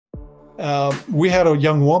We had a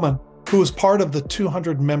young woman who was part of the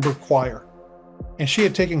 200-member choir, and she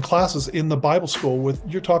had taken classes in the Bible school with,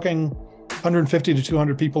 you're talking 150 to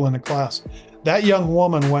 200 people in a class. That young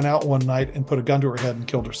woman went out one night and put a gun to her head and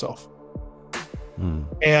killed herself.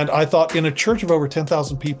 And I thought, in a church of over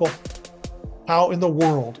 10,000 people, how in the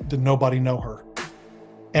world did nobody know her?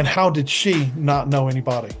 And how did she not know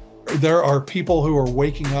anybody? There are people who are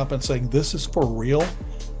waking up and saying, this is for real,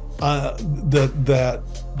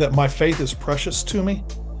 that my faith is precious to me,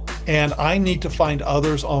 and I need to find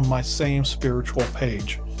others on my same spiritual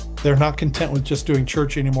page. They're not content with just doing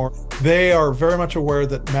church anymore. They are very much aware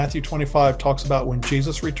that Matthew 25 talks about when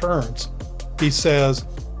Jesus returns, he says,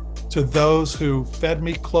 to those who fed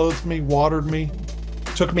me, clothed me, watered me,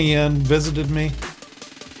 took me in, visited me,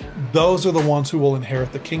 those are the ones who will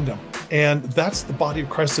inherit the kingdom. And that's the body of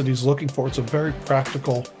Christ that he's looking for. It's a very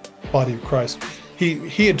practical body of Christ.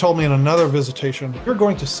 He had told me in another visitation, you're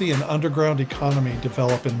going to see an underground economy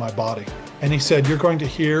develop in my body. And he said, you're going to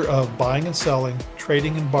hear of buying and selling,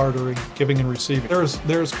 trading and bartering, giving and receiving.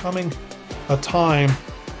 There's coming a time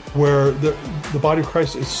where the body of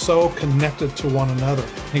Christ is so connected to one another.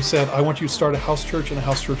 He said, I want you to start a house church and a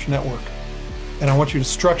house church network. And I want you to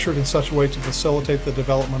structure it in such a way to facilitate the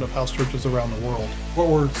development of house churches around the world. What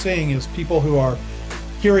we're seeing is people who are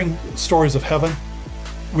hearing stories of heaven.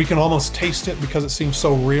 We can almost taste it because it seems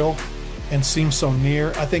so real and seems so near.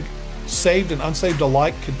 I think saved and unsaved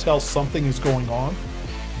alike can tell something is going on.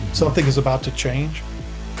 Something is about to change.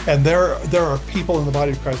 And there are people in the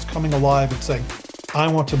body of Christ coming alive and saying, I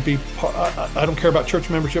want to be, I don't care about church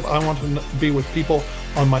membership. I want to be with people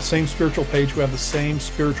on my same spiritual page who have the same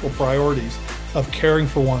spiritual priorities of caring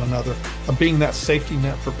for one another, of being that safety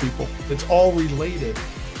net for people. It's all related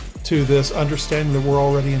to this understanding that we're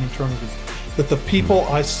already in eternity. That the people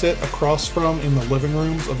I sit across from in the living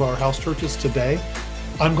rooms of our house churches today,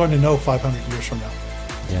 I'm going to know 500 years from now.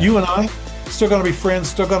 Yeah. You and I, still going to be friends,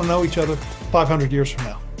 still going to know each other 500 years from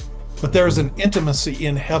now. But there's an intimacy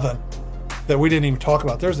in heaven that we didn't even talk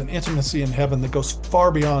about. There's an intimacy in heaven that goes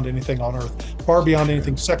far beyond anything on earth, far beyond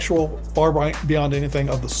anything sexual, far beyond anything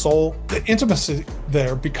of the soul. The intimacy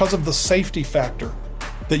there, because of the safety factor,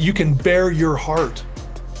 that you can bare your heart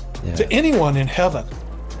to anyone in heaven,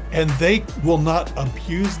 and they will not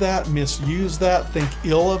abuse that, misuse that, think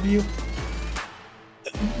ill of you.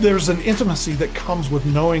 There's an intimacy that comes with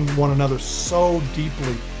knowing one another so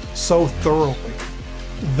deeply, so thoroughly,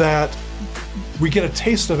 that we get a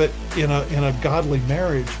taste of it in a godly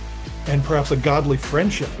marriage, and perhaps a godly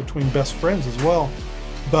friendship between best friends as well.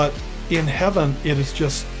 But in heaven, it is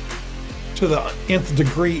just to the nth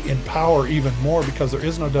degree in power even more, because there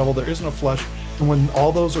is no devil, there is no flesh. And when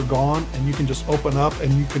all those are gone and you can just open up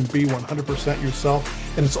and you can be 100% yourself,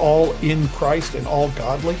 and it's all in Christ and all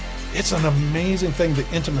godly, it's an amazing thing, the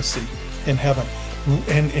intimacy in heaven.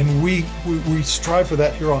 And we strive for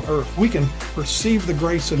that here on earth. We can perceive the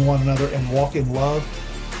grace in one another and walk in love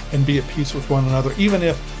and be at peace with one another, even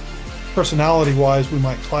if personality-wise we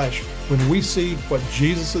might clash. When we see what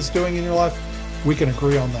Jesus is doing in your life, we can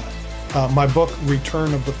agree on that. My book,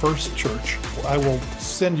 Return of the First Church, I will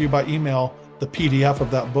send you by email the PDF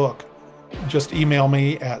of that book. Just email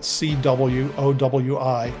me at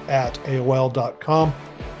CWOWI@AOL.com.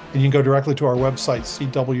 And you can go directly to our website,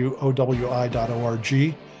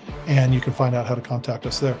 CWOWI.org, and you can find out how to contact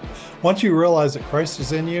us there. Once you realize that Christ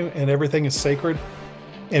is in you and everything is sacred,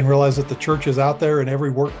 and realize that the church is out there in every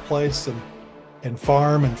workplace and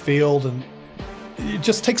farm and field, and it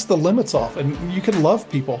just takes the limits off, and you can love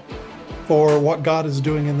people for what God is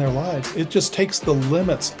doing in their lives. It just takes the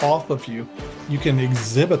limits off of you. You can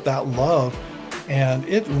exhibit that love, and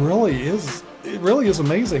it really is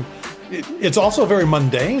amazing. It's also very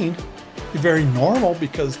mundane, very normal,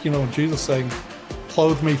 because, Jesus saying,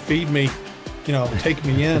 clothe me, feed me, take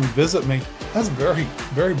me in, visit me. That's very,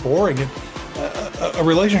 very boring. And a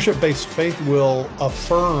relationship-based faith will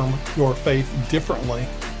affirm your faith differently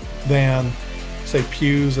than, say,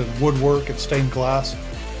 pews and woodwork and stained glass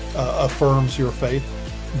affirms your faith.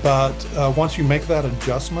 But once you make that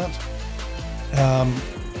adjustment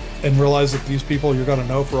and realize that these people you're going to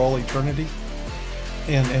know for all eternity,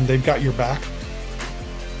 and they've got your back,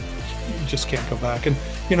 you just can't go back. And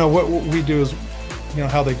what we do is,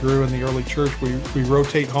 how they grew in the early church, we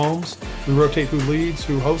rotate homes, we rotate who leads,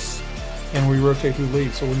 who hosts, and we rotate who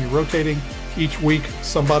leads. So when you're rotating each week,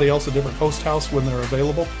 somebody else, a different host house when they're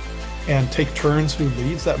available, and take turns who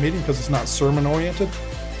leads that meeting, because it's not sermon oriented,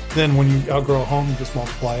 then when you outgrow a home, you just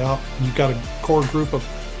multiply out. And you've got a core group of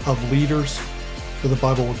leaders that the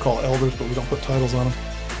Bible would call elders, but we don't put titles on them.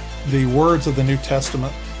 The words of the New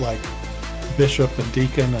Testament, like bishop and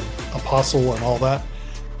deacon and apostle and all that,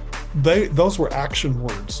 those were action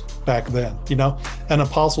words back then. An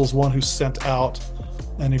apostle is one who sent out,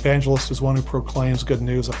 an evangelist is one who proclaims good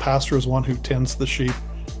news, a pastor is one who tends the sheep.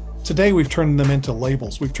 Today we've turned them into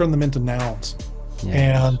labels, we've turned them into nouns.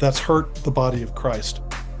 And that's hurt the body of Christ.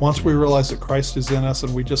 Once we realize that Christ is in us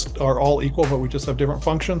and we just are all equal, but we just have different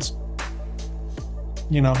functions,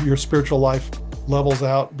 your spiritual life levels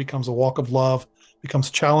out, becomes a walk of love,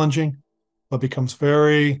 becomes challenging, but becomes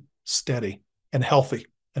very steady and healthy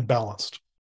and balanced.